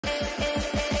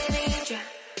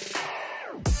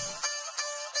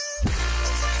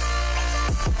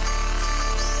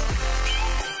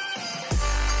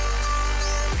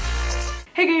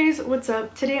Hey guys, what's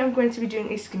up? Today I'm going to be doing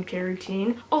a skincare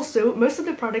routine. Also, most of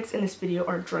the products in this video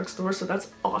are drugstore, so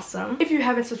that's awesome. If you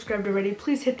haven't subscribed already,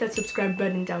 please hit that subscribe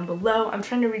button down below. I'm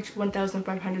trying to reach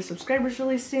 1,500 subscribers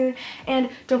really soon, and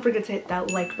don't forget to hit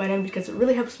that like button because it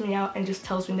really helps me out and just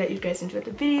tells me that you guys enjoyed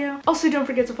the video. Also, don't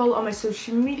forget to follow all my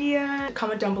social media,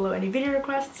 comment down below any video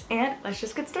requests, and let's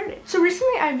just get started. So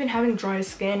recently I've been having dry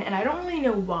skin, and I don't really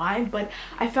know why, but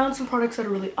I found some products that are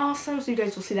really awesome, so you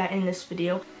guys will see that in this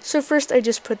video. So first I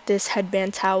just put this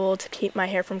headband towel to keep my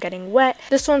hair from getting wet.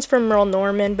 This one's from Miro,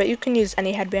 but you can use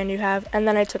any headband you have, and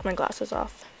then I took my glasses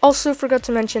off. Also forgot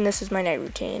to mention this is my night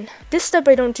routine. This step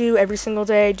I don't do every single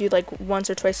day, I do like once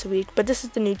or twice a week, but this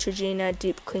is the Neutrogena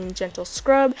Deep Clean Gentle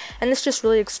Scrub, and this just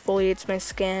really exfoliates my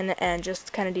skin and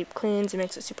just kind of deep cleans. It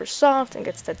makes it super soft and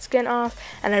gets dead skin off,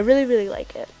 and I really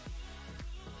like it.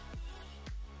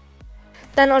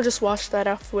 Then I'll just wash that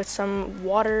off with some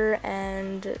water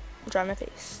and dry my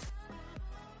face.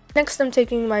 Next, I'm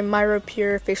taking my Miro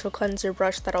Pure Facial Cleanser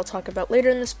brush that I'll talk about later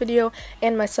in this video,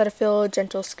 and my Cetaphil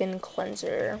Gentle Skin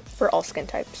Cleanser for all skin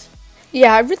types.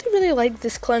 Yeah, I really like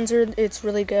this cleanser. It's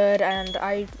really good, and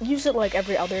I use it like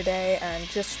every other day, and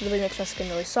just really makes my skin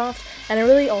really soft. And I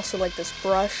really also like this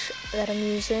brush that I'm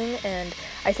using, and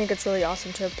I think it's really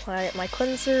awesome to apply my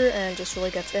cleanser, and just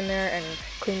really gets in there and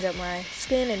cleans up my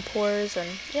skin and pores, and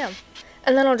yeah.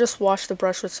 And then I'll just wash the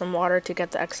brush with some water to get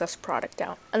the excess product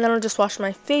out. And then I'll just wash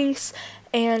my face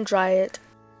and dry it.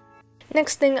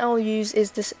 Next thing I'll use is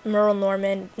this Miro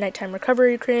Nighttime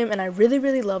Recovery Cream, and I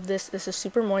really love this. This is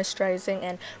super moisturizing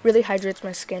and really hydrates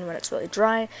my skin when it's really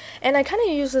dry. And I kind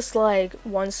of use this like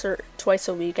once or twice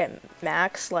a week at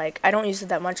max. Like, I don't use it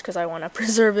that much because I want to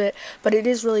preserve it, but it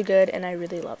is really good and I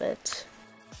really love it.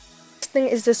 Thing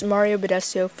is this Mario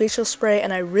Badescu facial spray,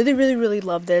 and I really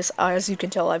love this. As you can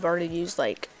tell, I've already used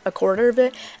like a quarter of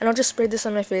it, and I'll just spray this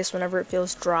on my face whenever it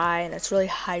feels dry, and it's really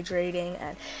hydrating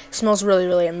and smells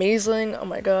really amazing. Oh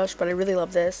my gosh, but I really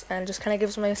love this, and it just kind of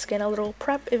gives my skin a little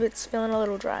prep if it's feeling a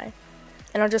little dry.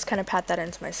 And I'll just kind of pat that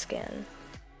into my skin.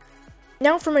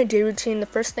 Now for my day routine, the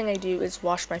first thing I do is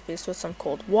wash my face with some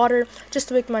cold water just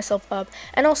to wake myself up.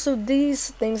 And also these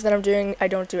things that I'm doing, I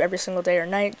don't do every single day or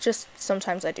night, just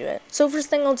sometimes I do it. So first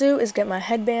thing I'll do is get my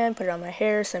headband, put it on my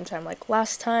hair, same time like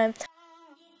last time.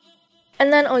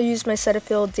 And then I'll use my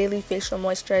Cetaphil Daily Facial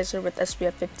Moisturizer with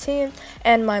SPF 15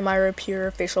 and my Miro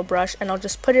Pure Facial Brush, and I'll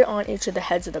just put it on each of the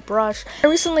heads of the brush. I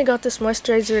recently got this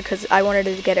moisturizer because I wanted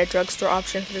to get a drugstore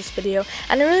option for this video,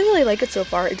 and I really like it so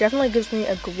far. It definitely gives me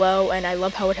a glow, and I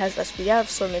love how it has SPF,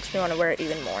 so it makes me want to wear it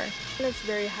even more. And it's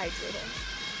very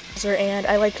hydrating. And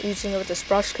I like using it with this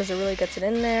brush because it really gets it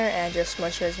in there and just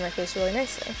moisturizes my face really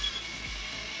nicely.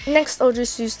 Next, I'll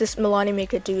just use this Milani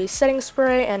Make It Dewy setting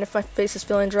spray, and if my face is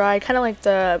feeling dry, kind of like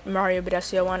the Mario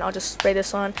Badescu one, I'll just spray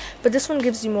this on. But this one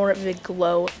gives you more of a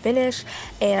glow finish,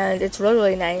 and it's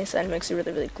really nice and makes you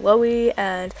really glowy,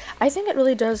 and I think it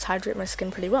really does hydrate my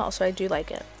skin pretty well, so I do like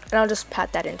it. And I'll just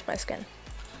pat that into my skin.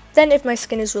 Then if my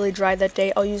skin is really dry that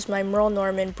day, I'll use my Miro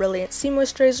Brilliant C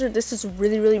Moisturizer. This is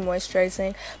really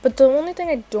moisturizing, but the only thing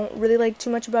I don't really like too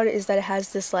much about it is that it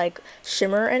has this like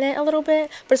shimmer in it a little bit,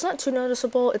 but it's not too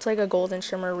noticeable. It's like a golden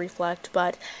shimmer reflect,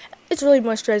 but it's really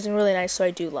moisturizing, really nice, so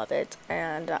I do love it,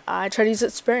 and I try to use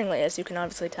it sparingly, as you can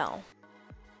obviously tell.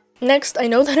 Next, I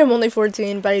know that I'm only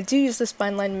 14, but I do use this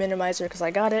fine line minimizer because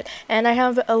I got it, and I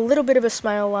have a little bit of a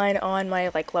smile line on my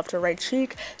like left or right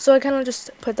cheek, so I kind of just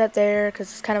put that there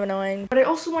because it's kind of annoying. But I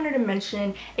also wanted to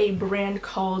mention a brand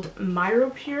called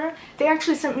Miro Pure. They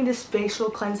actually sent me this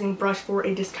facial cleansing brush for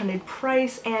a discounted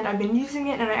price, and I've been using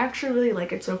it, and I actually really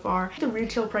like it so far. The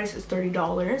retail price is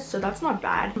 $30, so that's not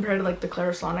bad compared to like the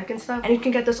Clarisonic and stuff. And you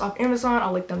can get this off Amazon.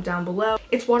 I'll link them down below.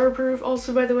 It's waterproof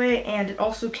also, by the way, and it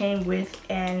also came with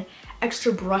an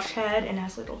extra brush head and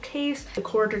has a little case, the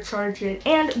cord to charge it,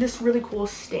 and this really cool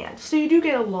stand. So you do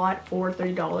get a lot for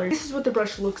 $30. This is what the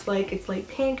brush looks like. It's light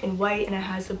pink and white, and it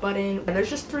has a button. There's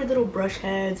just 3 little brush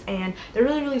heads, and they're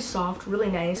really soft, really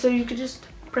nice. So you could just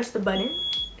press the button,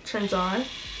 it turns on,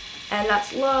 and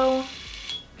that's low,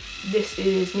 this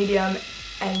is medium,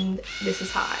 and this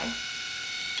is high.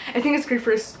 I think it's great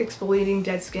for exfoliating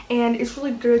dead skin, and it's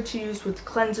really good to use with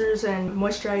cleansers and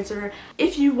moisturizer.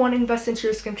 If you want to invest into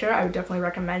your skincare, I would definitely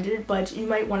recommend it, but you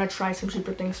might want to try some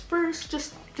cheaper things first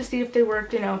just to see if they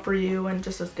work, you know, for you and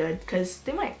just as good, because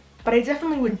they might. But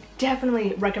I would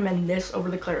definitely recommend this over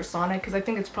the Clarisonic because I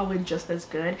think it's probably just as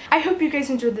good. I hope you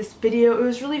guys enjoyed this video. It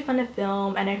was really fun to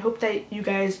film, and I hope that you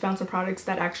guys found some products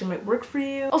that actually might work for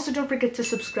you. Also, don't forget to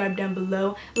subscribe down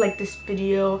below, like this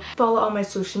video, follow all my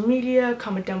social media,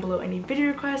 comment down below any video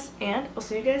requests, and I'll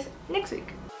see you guys next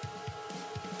week.